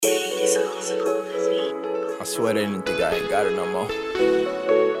swear they didn't think I ain't got it no more.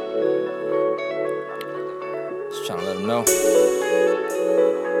 Just trying to let them know.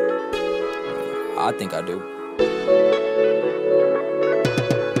 I think I do.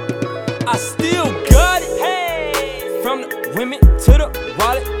 I still got it. Hey. From the women to the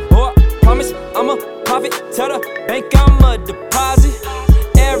wallet, boy, I promise I'ma pop it. Tell the bank I'ma deposit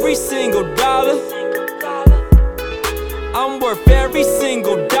every single dollar. I'm worth every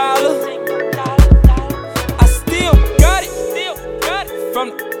single dollar. I still got it. From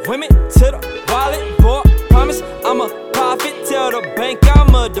the women to the wallet, boy, I promise I'ma pop it. Tell the bank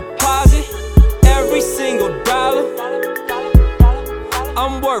I'ma deposit every single dollar.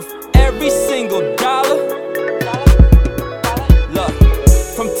 I'm worth every single dollar. Look,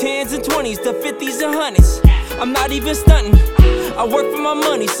 from 10s and 20s to 50s and 100s, I'm not even stunting. I work for my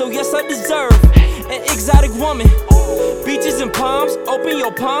money, so yes I deserve an exotic woman. Beaches and palms, open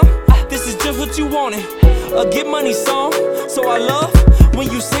your palm. This is just what you wanted. A get money song, so I love when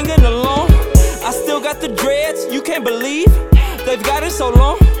you singing along. I still got the dreads, you can't believe they've got it so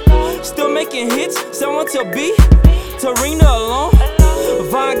long. Still making hits, someone to be Tarina alone.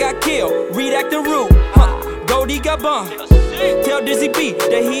 Vine got killed, Reed acting rude. Goldie got bombed. Tell Dizzy B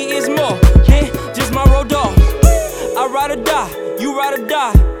that he is more than just my road dog. I ride or die, you ride or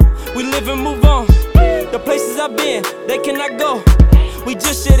die. We live and move on. The places I've been, they cannot go. We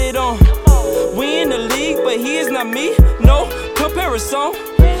just shit it on. We in the league, but he is not me. No comparison.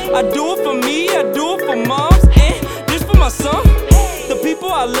 I do it for me, I do it for moms, and this for my son. The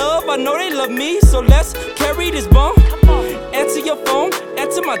people I love, I know they love me, so let's carry this bomb. Answer your phone,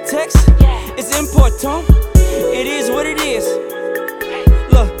 answer my text. It's important. It is what it is.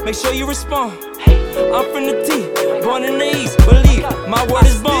 Look, make sure you respond. I'm from the T, born in the East. Believe my word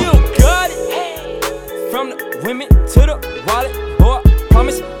is born. Still got it. From the women to the wallet, boy, I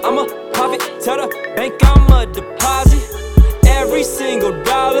promise I'ma pop it. Tell the bank I'ma deposit every single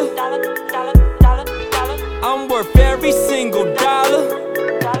dollar. I'm worth every single dollar.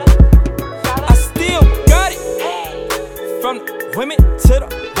 I still got it. From the women to the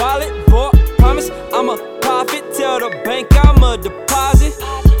wallet, boy, I promise I'ma pop it. Tell the bank I'ma deposit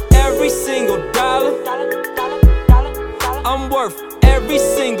every single dollar. I'm worth every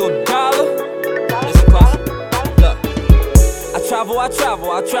single dollar. Listen close. Look, I travel.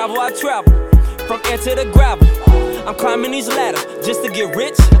 From air to the gravel. I'm climbing these ladders just to get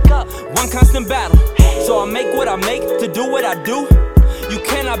rich. One constant battle. So I make what I make to do what I do. You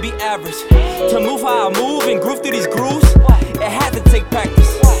cannot be average. To move how I move and groove through these grooves, it had to take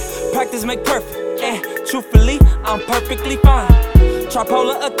practice. Practice make perfect. And truthfully, I'm perfectly fine.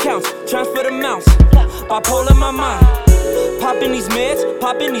 Tripolar accounts, transfer the amounts. Bipolar my mind. Popping these meds,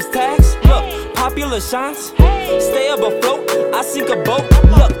 popping these tags. Look, popular shines. Stay up afloat, I sink a boat.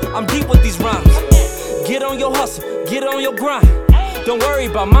 Look, I'm deep with these rhymes. Get on your hustle, get on your grind. Don't worry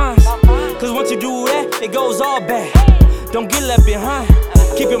about mine, cause once you do that, it goes all bad. Don't get left behind.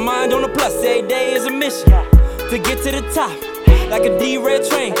 Keep your mind on the plus, every day is a mission to get to the top. Like a D-red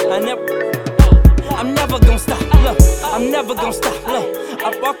train, I'm never gonna stop. Look, I'm never gonna stop. Look,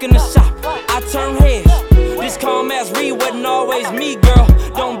 I walk in the shop, I turn heads. This calm ass Reed wasn't always me, girl.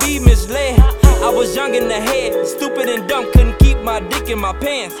 Don't be misled. I was young in the head, stupid and dumb, couldn't keep my dick in my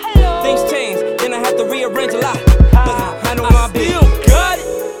pants. Things changed, then I had to rearrange a lot. Look, handle my bill. Got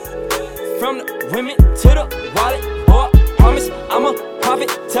it. From the women to the wallet, boy, I promise I'ma pop it.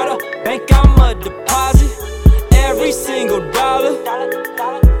 Tell the bank I'ma deposit every single dollar.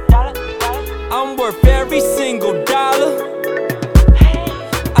 I'm worth every single dollar.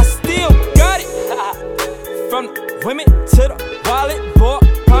 I still got it. From the women to the wallet, boy,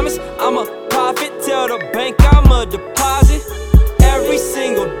 I promise I'ma pop it. Tell the bank I'ma deposit every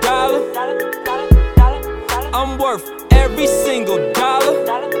single dollar. I'm worth every single dollar.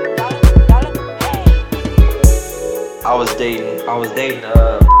 I was dating,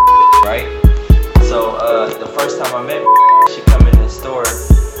 right? So the first time I met, she come in the store.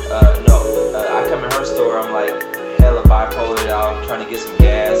 I come in her store. I'm like hella bipolar out. I'm trying to get some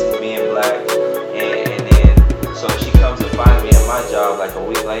gas, being black, and then so she comes and finds me at my job like a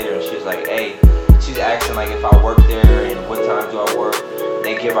week later, and she's like, hey, she's asking like if I work there and what time do I work.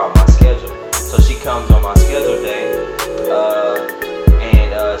 They give out my schedule, so she comes on my schedule day,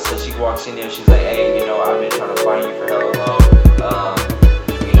 and so she walks in there. She's like, hey, you know, I've been trying to find you for hella long.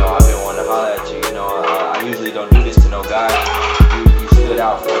 You know, I've been wanting to holler at you. You know, I usually don't do this to no guy. You stood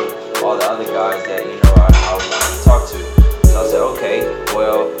out from all the other guys that, you know, I was trying to talk to. So I said, okay,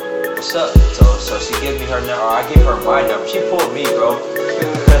 well, what's up? So she gives me her number, or I give her my number. She pulled me, bro.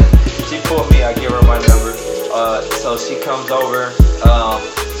 She pulled me, I give her my number. So she comes over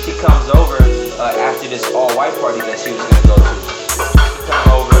after this all-white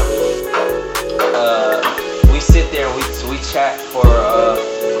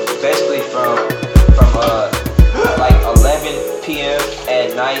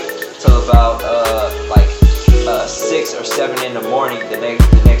at night till about 6 or 7 in the morning the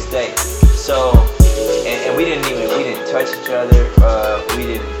next day. So and we didn't touch each other. We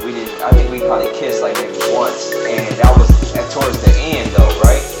didn't. I think we probably kissed like maybe once, and that was towards the end though,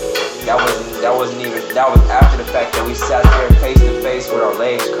 right? That was after the fact that we sat there face to face with our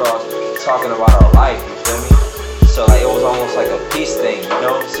legs crossed, talking about our life. You feel me? So like it was almost like a peace thing, you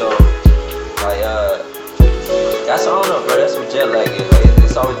know. So like that's, I don't know, bro. That's what jet lag is. Like,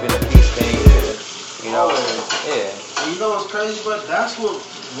 it's always been a peace thing, you know. Yeah. You know what's crazy, but that's what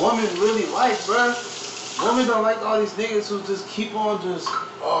women really like, bro. Women don't like all these niggas who just keep on just,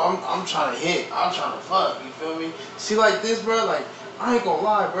 oh, I'm trying to hit, I'm trying to fuck, you feel me? See, like this, bro, like, I ain't gonna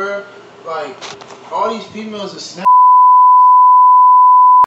lie, bro. Like, all these females are snap